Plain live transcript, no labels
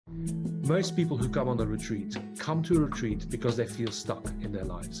Most people who come on a retreat come to a retreat because they feel stuck in their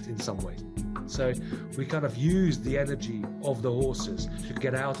lives in some way. So we kind of use the energy of the horses to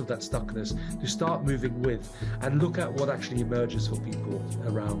get out of that stuckness, to start moving with, and look at what actually emerges for people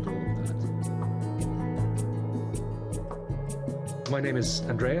around all of that. My name is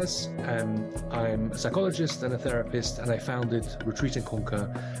Andreas. I'm a psychologist and a therapist, and I founded Retreat and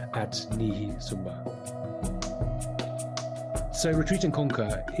Conquer at Nihi Sumba. So Retreat and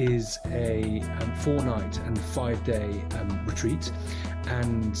Conquer is a 4-night and 5-day retreat,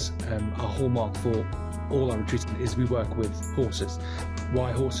 and our hallmark for all our retreats is we work with horses.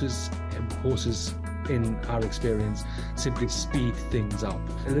 Why horses? Horses, in our experience, simply speed things up.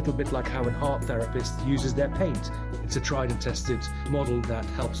 A little bit like how an art therapist uses their paint. It's a tried and tested model that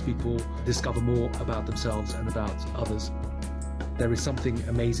helps people discover more about themselves and about others. There is something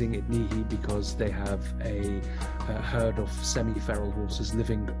amazing at Nihi because they have a herd of semi-feral horses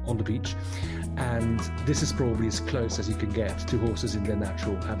living on the beach, and this is probably as close as you can get to horses in their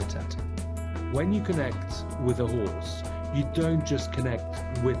natural habitat. When you connect with a horse, you don't just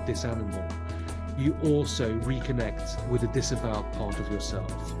connect with this animal, you also reconnect with a disavowed part of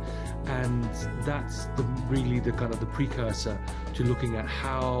yourself. And that's really the kind of the precursor to looking at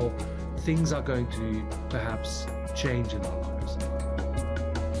how things are going to perhaps change in our lives.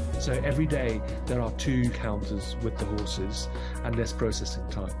 So every day there are 2 encounters with the horses, and there's processing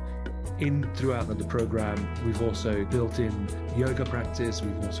time. Throughout the program, we've also built in yoga practice,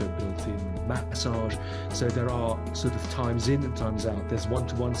 we've also built in massage. So there are sort of times in and times out. There's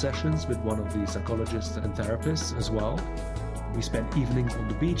one-to-one sessions with one of the psychologists and therapists as well. We spend evenings on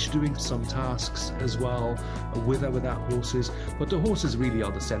the beach doing some tasks as well, with or without horses. But the horses really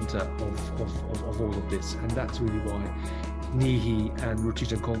are the center of all of this. And that's really why Nihi and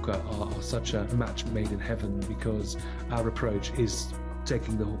Retreat and Conquer are such a match made in heaven, because our approach is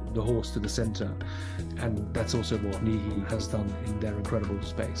taking the horse to the center. And that's also what Nihi has done in their incredible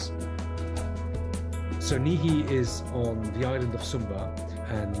space. So Nihi is on the island of Sumba,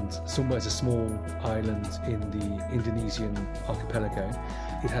 and Sumba is a small island in the Indonesian archipelago.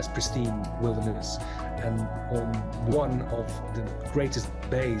 It has pristine wilderness, and on one of the greatest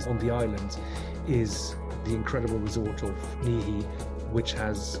bays on the island is the incredible resort of Nihi, which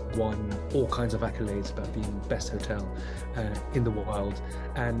has won all kinds of accolades about being best hotel in the wild,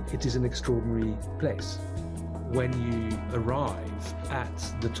 and it is an extraordinary place. When you arrive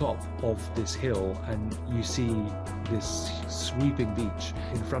at the top of this hill and you see this sweeping beach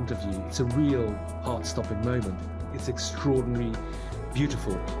in front of you, it's a real heart-stopping moment. It's extraordinarily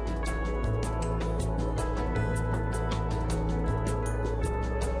beautiful.